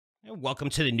Welcome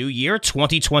to the new year,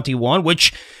 2021,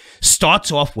 which starts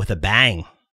off with a bang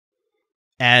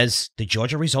as the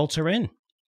Georgia results are in.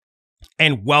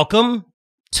 And welcome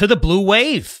to the blue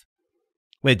wave,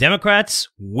 where Democrats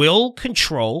will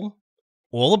control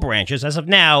all the branches. As of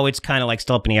now, it's kind of like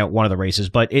still up in the air one of the races,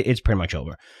 but it's pretty much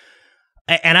over.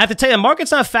 And I have to tell you, the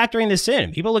market's not factoring this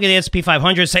in. People look at the S&P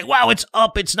 500 and say, wow, it's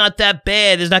up, it's not that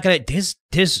bad.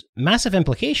 There's massive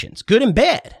implications, good and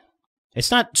bad.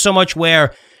 It's not so much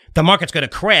where the market's going to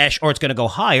crash or it's going to go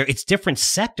higher. It's different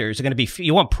sectors are going to be,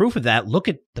 you want proof of that? Look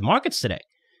at the markets today.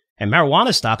 And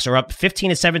marijuana stocks are up 15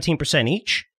 to 17%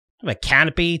 each. Like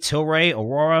Canopy, Tilray,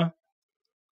 Aurora.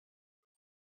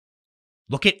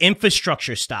 Look at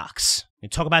infrastructure stocks. We'll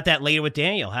talk about that later with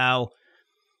Daniel, how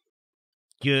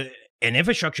an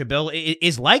infrastructure bill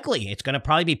is likely. It's going to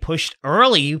probably be pushed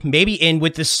early, maybe in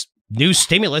with this new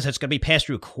stimulus that's going to be passed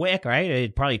through quick,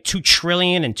 right? Probably $2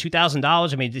 trillion and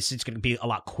 $2,000. I mean, this is going to be a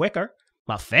lot quicker,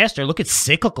 a lot faster. Look at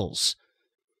cyclicals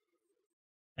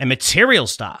and material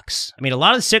stocks. I mean, a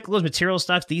lot of the cyclicals, material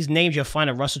stocks, these names you'll find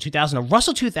at Russell 2000. The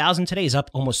Russell 2000 today is up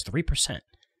almost 3%.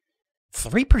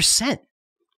 3%,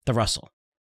 the Russell.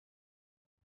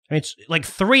 I mean, it's like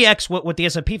 3x what the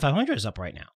S&P 500 is up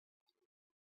right now.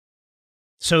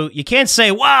 So you can't say,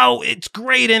 wow, it's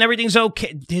great and everything's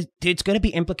okay. There's going to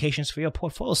be implications for your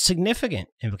portfolio, significant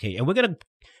implications. And we're going to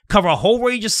cover a whole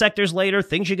range of sectors later,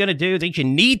 things you're going to do, things you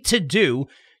need to do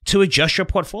to adjust your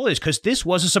portfolios, because this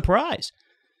was a surprise.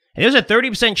 And there's a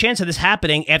 30% chance of this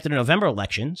happening after the November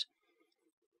elections.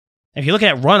 If you look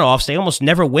at runoffs, they almost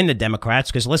never win the Democrats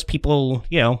because less people,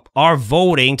 are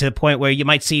voting to the point where you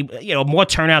might see, more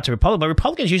turnout to Republicans. But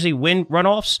Republicans usually win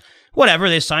runoffs. Whatever,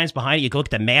 there's science behind it. You can look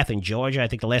at the math in Georgia. I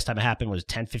think the last time it happened was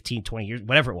 10, 15, 20 years,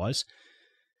 whatever it was.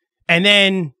 And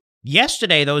then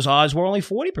yesterday, those odds were only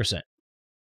 40%.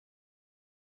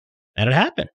 And it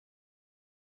happened.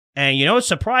 And it's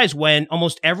surprised when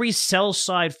almost every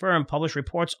sell-side firm published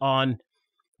reports on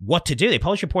what to do. They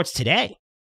publish reports today.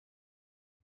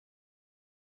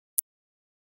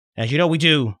 As you know, we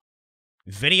do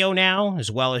video now, as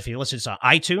well if you listen to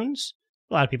iTunes.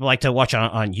 A lot of people like to watch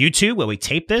on YouTube where we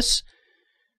tape this.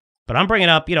 But I'm bringing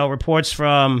up, reports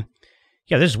from,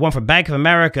 this is one from Bank of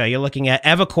America. You're looking at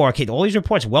Evercore. All these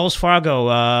reports, Wells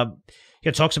Fargo,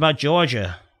 talks about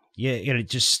Georgia.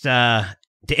 Just the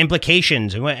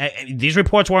implications. These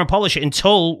reports weren't published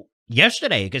until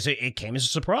yesterday because it came as a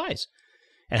surprise.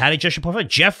 And how to adjust your portfolio?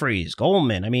 Jefferies,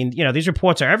 Goldman. I mean, these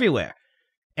reports are everywhere.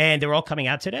 And they're all coming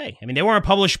out today. I mean, they weren't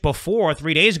published before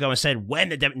 3 days ago and said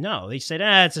when no, they said,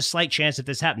 it's a slight chance that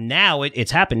this happened. Now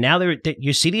it's happened. Now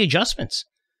you see the adjustments.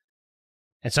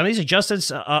 And some of these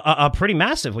adjustments are pretty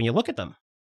massive when you look at them.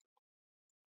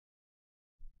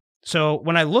 So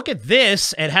when I look at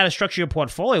this and how to structure your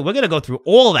portfolio, we're going to go through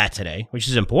all of that today, which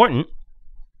is important.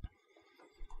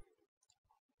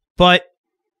 But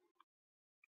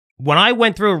when I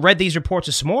went through and read these reports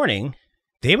this morning,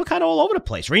 they were kind of all over the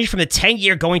place, ranging from the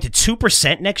 10-year going to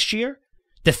 2% next year,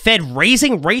 the Fed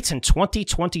raising rates in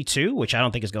 2022, which I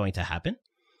don't think is going to happen.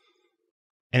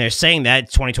 And they're saying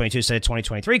that 2022 instead of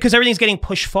 2023 because everything's getting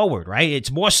pushed forward, right? It's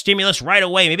more stimulus right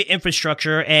away, maybe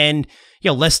infrastructure, and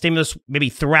less stimulus maybe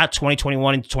throughout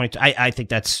 2021 and 2022. I think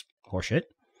that's horseshit,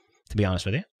 to be honest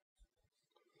with you.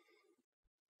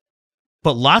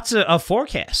 But lots of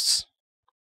forecasts.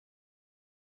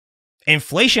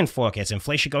 Inflation forecasts,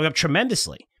 inflation going up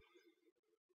tremendously.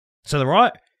 So there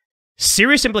are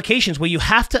serious implications where you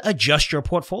have to adjust your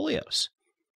portfolios.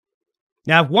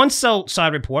 Now, I have one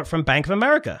sell-side report from Bank of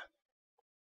America.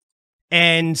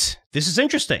 And this is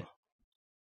interesting.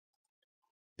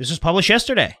 This was published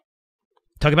yesterday.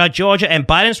 Talking about Georgia and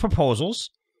Biden's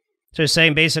proposals. So they're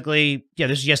saying basically,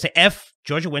 this is yesterday, if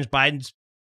Georgia wins, Biden's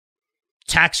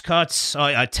tax cuts,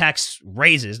 tax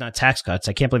raises, not tax cuts.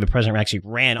 I can't believe the president actually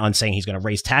ran on saying he's going to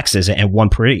raise taxes and won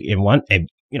the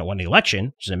election,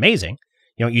 which is amazing.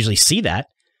 You don't usually see that.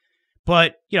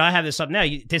 But, I have this up now.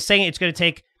 They're saying it's going to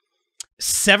take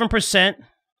 7%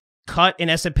 cut in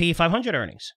S&P 500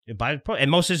 earnings. And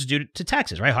most of this is due to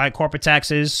taxes, right? Higher corporate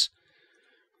taxes,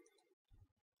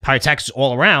 higher taxes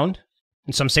all around.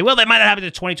 And some say, well, that might not happen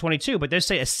in 2022, but they're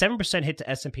saying a 7% hit to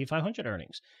S&P 500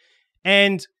 earnings.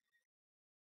 And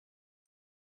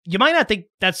you might not think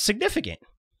that's significant,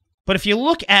 but if you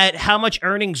look at how much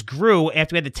earnings grew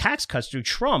after we had the tax cuts through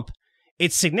Trump,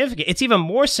 it's significant. It's even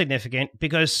more significant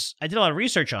because I did a lot of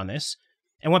research on this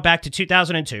and went back to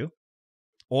 2002,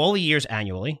 all the years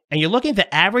annually, and you're looking at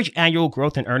the average annual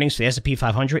growth in earnings for the S&P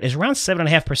 500 is around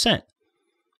 7.5%.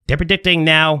 They're predicting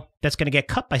now that's going to get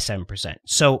cut by 7%.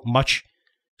 So much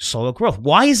slower growth.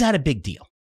 Why is that a big deal?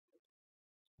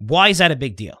 Why is that a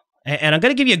big deal? And I'm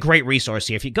going to give you a great resource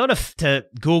here. If you go to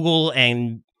Google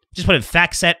and just put in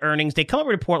FactSet earnings, they come up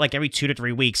with a report like every 2 to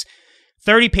 3 weeks.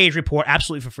 30-page report,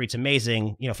 absolutely for free. It's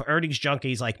amazing. For earnings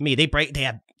junkies like me, they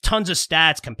have tons of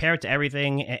stats, compare it to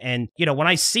everything. And when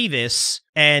I see this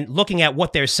and looking at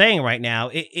what they're saying right now,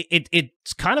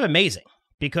 it's kind of amazing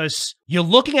because you're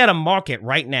looking at a market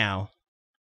right now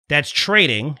that's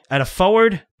trading at a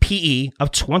forward PE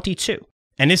of 22.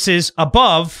 And this is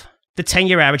above the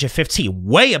 10-year average of 15,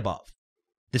 way above.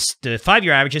 The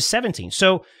 5-year average is 17.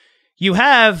 So you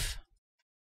have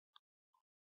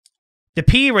the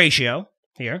PE ratio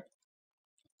here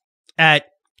at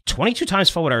 22 times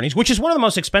forward earnings, which is one of the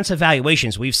most expensive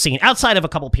valuations we've seen outside of a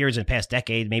couple periods in the past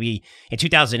decade, maybe in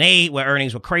 2008 where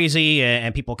earnings were crazy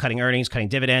and people cutting earnings, cutting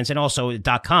dividends, and also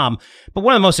 .com. But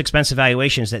one of the most expensive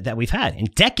valuations that we've had in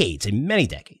decades, in many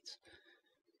decades.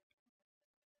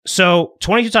 So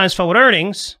 22 times forward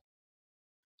earnings,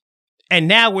 and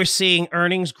now we're seeing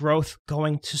earnings growth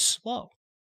going to slow.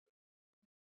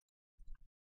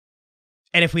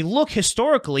 And if we look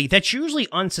historically, that's usually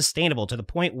unsustainable to the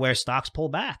point where stocks pull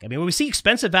back. I mean, when we see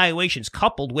expensive valuations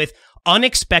coupled with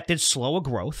unexpected slower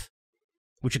growth,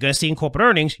 which you're going to see in corporate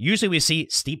earnings, usually we see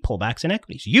steep pullbacks in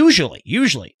equities. Usually.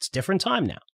 It's a different time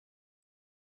now.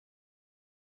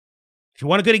 If you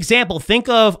want a good example, think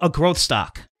of a growth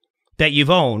stock that you've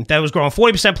owned that was growing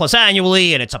 40% plus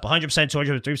annually, and it's up 100%,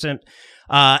 200%,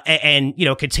 3%,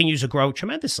 and continues to grow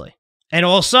tremendously. And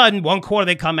all of a sudden, one quarter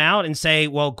they come out and say,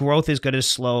 well, growth is going to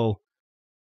slow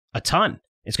a ton.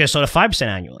 It's going to slow to 5%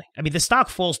 annually. I mean, the stock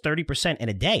falls 30% in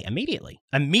a day, immediately.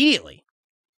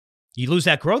 You lose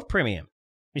that growth premium.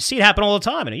 You see it happen all the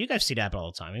time. You guys see it happen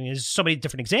all the time. I mean, there's so many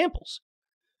different examples.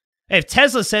 If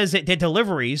Tesla says that their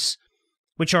deliveries,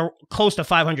 which are close to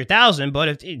 500,000, but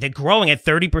if they're growing at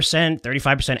 30%,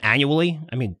 35% annually,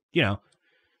 I mean, but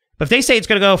if they say it's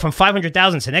going to go from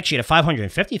 500,000 to next year to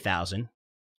 550,000,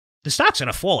 the stock's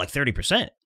going to fall like 30%.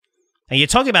 And you're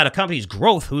talking about a company's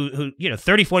growth who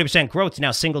 30, 40% growth to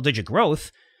now single-digit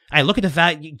growth. I look at the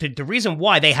value. The reason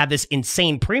why they have this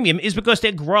insane premium is because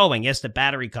they're growing. Yes, the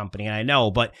battery company, and I know,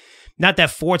 but not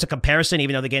that Ford's a comparison,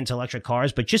 even though they get into electric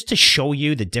cars, but just to show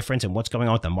you the difference in what's going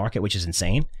on with the market, which is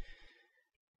insane.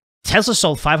 Tesla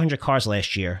sold 500 cars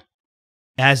last year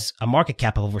as a market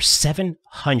cap of over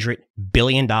 $700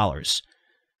 billion.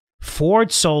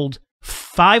 Ford sold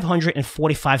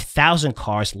 545,000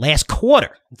 cars last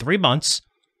quarter, 3 months,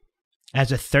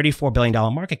 as a $34 billion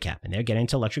market cap, and they're getting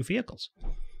into electric vehicles.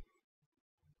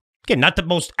 Again, not the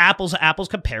most apples to apples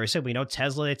comparison. We know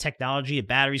Tesla, the technology, the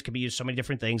batteries could be used so many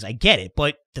different things. I get it,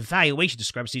 but the valuation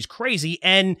discrepancy is crazy,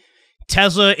 and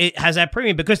Tesla has that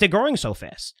premium because they're growing so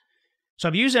fast. So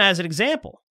I'm using it as an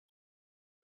example.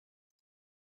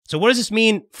 So what does this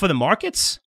mean for the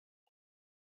markets?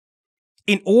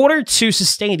 In order to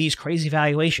sustain these crazy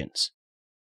valuations,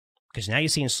 because now you're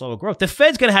seeing slower growth, the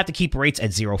Fed's going to have to keep rates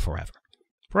at zero forever.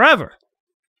 Forever.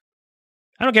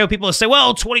 I don't care what people say,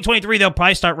 well, 2023, they'll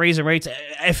probably start raising rates.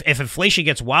 If inflation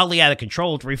gets wildly out of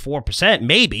control, 3-4%,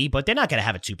 maybe, but they're not going to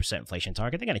have a 2% inflation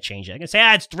target. They're going to change it. They're going to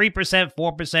say, it's 3%,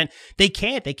 4%. They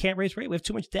can't raise rate. We have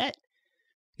too much debt.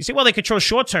 You say, well, they control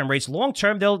short-term rates.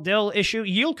 Long-term, they'll issue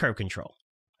yield curve control.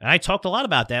 And I talked a lot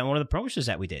about that in one of the promotions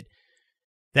that we did.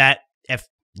 That if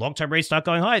long-term rates start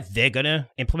going high, they're going to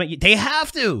implement. They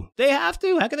have to. How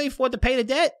can they afford to pay the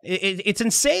debt? It's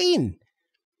insane.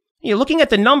 You're looking at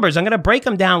the numbers. I'm going to break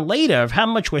them down later of how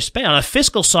much we're spending. On a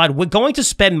fiscal side, we're going to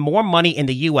spend more money in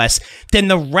the U.S. than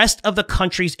the rest of the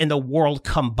countries in the world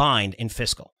combined in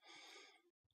fiscal.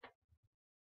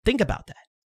 Think about that.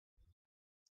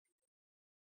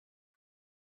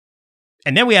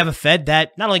 And then we have a Fed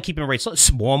that not only keeping rates low,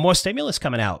 it's more and more stimulus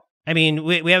coming out. I mean,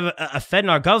 we have a Fed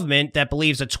in our government that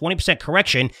believes a 20%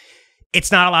 correction,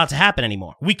 it's not allowed to happen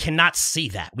anymore. We cannot see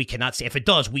that. We cannot see. If it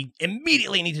does, we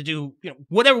immediately need to do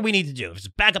whatever we need to do. If it's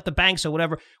back up the banks or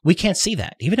whatever, we can't see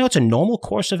that, even though it's a normal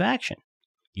course of action.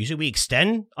 Usually we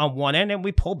extend on one end and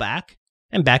we pull back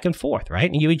and forth, right?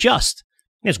 And you adjust.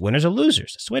 There's winners or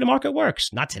losers. That's the way the market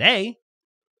works. Not today.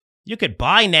 You could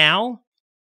buy now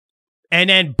and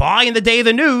then buy in the day of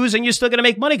the news, and you're still going to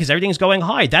make money because everything's going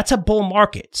high. That's a bull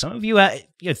market. Some of you,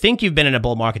 think you've been in a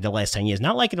bull market the last 10 years,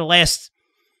 not like in the last,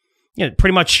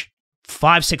 pretty much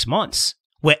 5-6 months,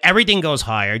 where everything goes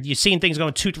higher. You're seeing things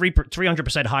going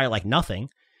 300% higher like nothing.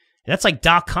 That's like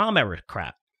 .com era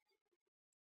crap.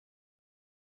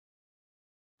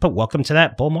 But welcome to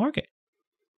that bull market.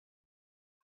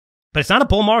 But it's not a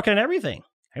bull market in everything.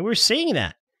 And we're seeing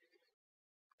that.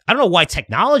 I don't know why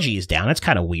technology is down. That's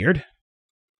kind of weird.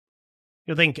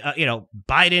 You'll think,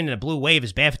 Biden and a blue wave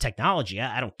is bad for technology.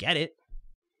 I don't get it.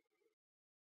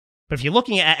 But if you're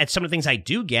looking at some of the things I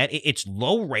do get, it's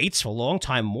low rates for a long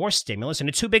time, more stimulus, and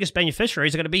the two biggest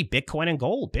beneficiaries are going to be Bitcoin and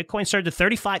gold. Bitcoin started to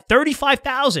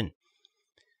 35,000.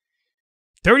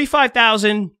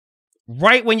 35,000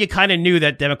 right when you kind of knew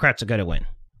that Democrats are going to win.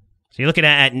 So you're looking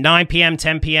at 9 p.m.,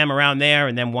 10 p.m. around there,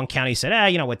 and then one county said,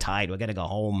 we're tied. We're going to go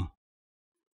home.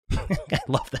 I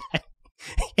love that.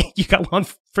 You got one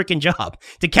freaking job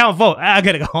to count vote. I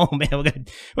gotta go home, man.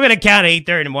 We're gonna count at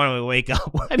 8:30 in the morning when we wake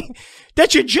up. I mean,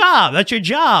 that's your job. That's your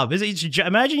job.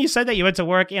 Imagine you said that you went to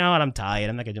work. You know what? I'm tired.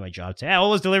 I'm not gonna do my job today. All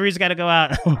those deliveries got to go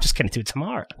out. I'm just gonna do it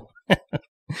tomorrow.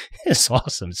 It's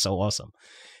awesome. It's so awesome.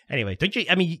 Anyway,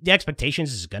 the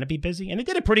expectations is gonna be busy, and they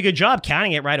did a pretty good job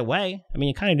counting it right away. I mean,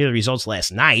 you kind of knew the results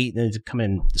last night. They come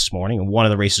in this morning, and one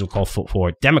of the races will call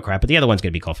for Democrat, but the other one's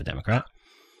gonna be called for Democrat.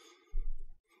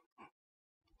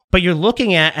 But you're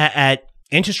looking at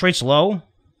interest rates low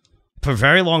for a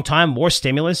very long time, more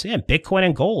stimulus. Yeah, Bitcoin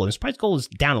and gold. And the price of gold is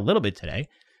down a little bit today,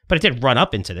 but it did run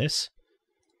up into this.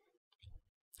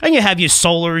 And you have your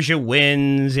solars, your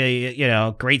winds,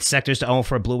 great sectors to own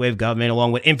for a blue wave government,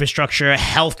 along with infrastructure,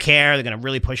 healthcare. They're going to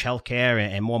really push healthcare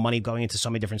and more money going into so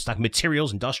many different stock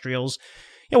materials, industrials.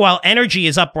 While energy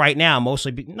is up right now,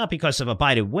 mostly not because of a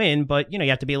Biden win, but you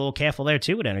have to be a little careful there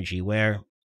too with energy, where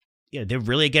they're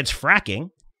really against fracking.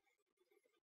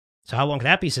 So how long can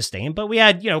that be sustained? But we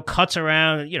had, cuts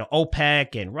around,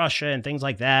 OPEC and Russia and things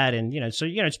like that. And,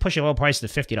 it's pushing oil price to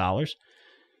 $50.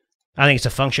 I think it's a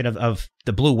function of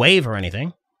the blue wave or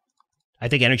anything. I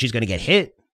think energy is going to get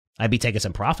hit. I'd be taking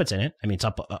some profits in it. I mean, it's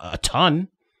up a ton.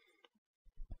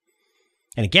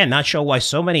 And again, not sure why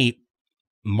so many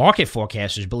market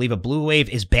forecasters believe a blue wave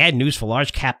is bad news for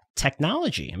large cap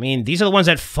technology. I mean, these are the ones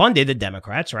that funded the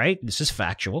Democrats, right? This is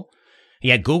factual.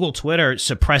 You had Google, Twitter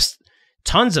suppressed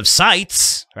tons of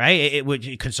sites, right?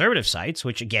 Conservative sites,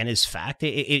 which again is fact.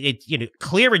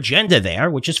 Clear agenda there,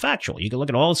 which is factual. You can look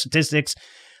at all the statistics,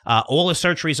 all the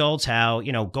search results, how,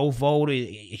 go vote.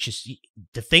 It's just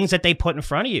the things that they put in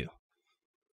front of you.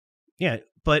 Yeah,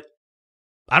 but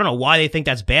I don't know why they think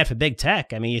that's bad for big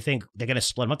tech. I mean, you think they're going to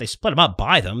split them up. They split them up,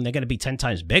 buy them. They're going to be 10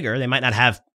 times bigger. They might not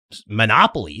have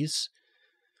monopolies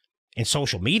in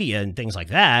social media and things like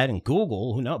that, and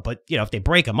Google, who knows? But, if they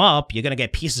break them up, you're going to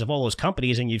get pieces of all those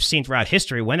companies, and you've seen throughout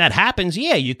history, when that happens,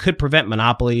 you could prevent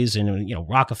monopolies and,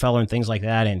 Rockefeller and things like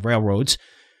that, and railroads.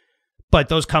 But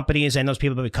those companies and those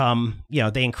people become,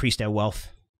 they increase their wealth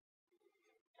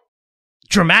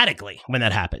dramatically when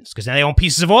that happens, because now they own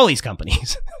pieces of all these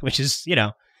companies, which is,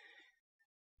 But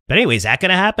anyway, is that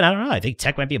going to happen? I don't know. I think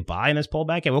tech might be a buy in this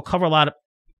pullback, and we'll cover a lot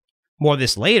more of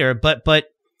this later, but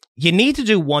you need to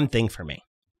do one thing for me.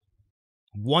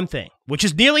 One thing, which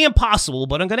is nearly impossible,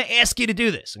 but I'm going to ask you to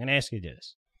do this.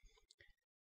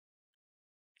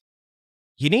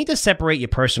 You need to separate your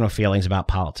personal feelings about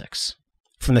politics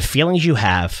from the feelings you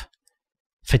have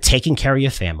for taking care of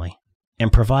your family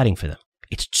and providing for them.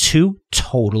 It's two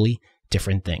totally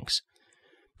different things.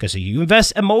 Because if you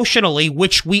invest emotionally,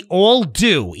 which we all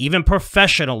do, even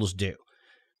professionals do.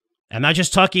 I'm not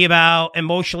just talking about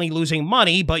emotionally losing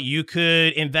money, but you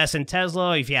could invest in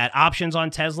Tesla. If you had options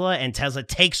on Tesla and Tesla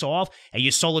takes off and you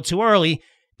sold it too early,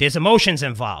 there's emotions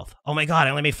involved. Oh my God, I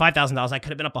only made $5,000. I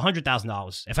could have been up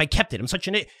 $100,000 if I kept it.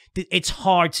 It's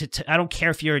hard I don't care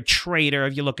if you're a trader,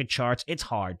 if you look at charts, it's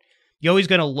hard. You're always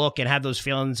going to look and have those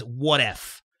feelings. What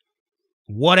if?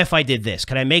 What if I did this?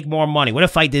 Could I make more money? What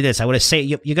if I did this? I would have said,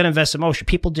 you're going to invest emotion.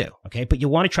 People do, okay? But you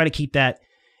want to try to keep that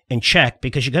in check,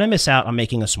 because you're going to miss out on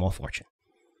making a small fortune.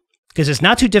 Because it's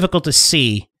not too difficult to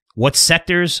see what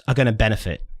sectors are going to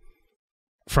benefit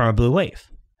from a blue wave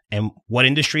and what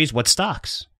industries, what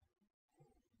stocks.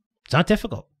 It's not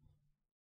difficult.